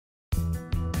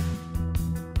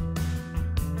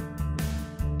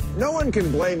No one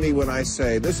can blame me when I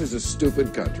say this is a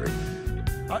stupid country.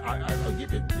 I'll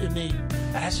give it in the...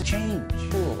 That has to change.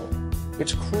 Cruel.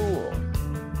 It's cruel.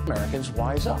 Americans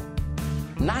wise up.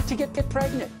 Not to get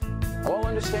pregnant. All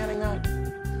understanding that?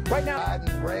 Right now...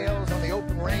 Riding rails on the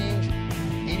open range,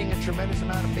 eating a tremendous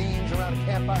amount of beans around a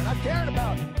campfire, not caring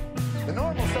about the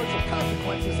normal social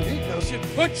consequences of eating those. Should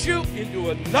put you into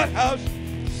a nut house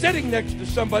sitting next to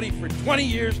somebody for 20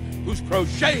 years who's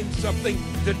crocheting something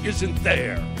that isn't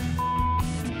there.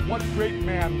 One great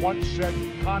man once said,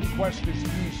 conquest is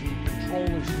easy, control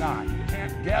is not. You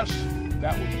can't guess?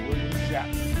 That was William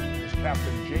Shatner as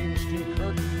Captain James T.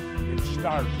 Kirk in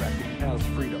Star Trek Hell's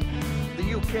Freedom. The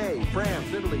UK,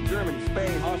 France, Italy, Germany,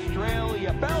 Spain,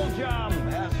 Australia, Belgium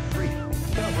has freedom.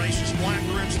 The racist black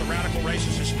groups, the radical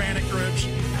racist Hispanic groups.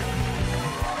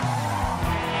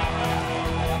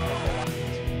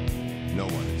 No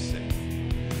one is safe.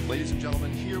 Ladies and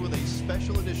gentlemen, here with a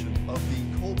special edition of the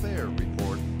Colbert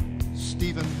Report,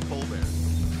 Stephen Colbert.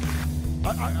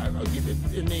 I'll give it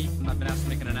in the... I've been asked to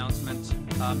make an announcement.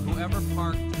 Whoever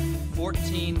parked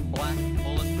 14 black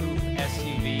bulletproof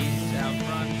SUVs out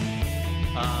front,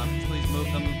 please move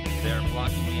them. They're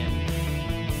blocking in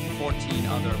 14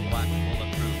 other black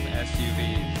bulletproof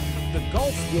SUVs. The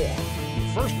Gulf War, the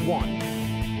first one.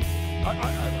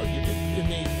 I'll give it in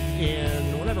the...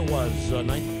 In whatever it was, I'll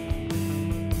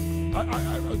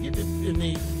give it in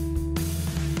the...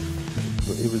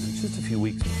 It was just a few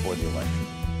weeks before the election.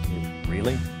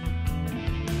 Really?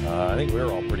 I think we're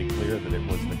all pretty clear that it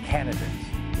was the candidates.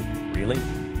 Really?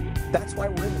 That's why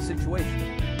we're in the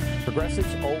situation.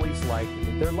 Progressives always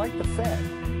they're like the Fed.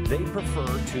 They prefer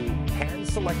to hand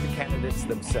select the candidates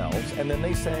themselves, and then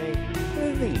they say,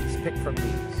 these, pick from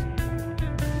these.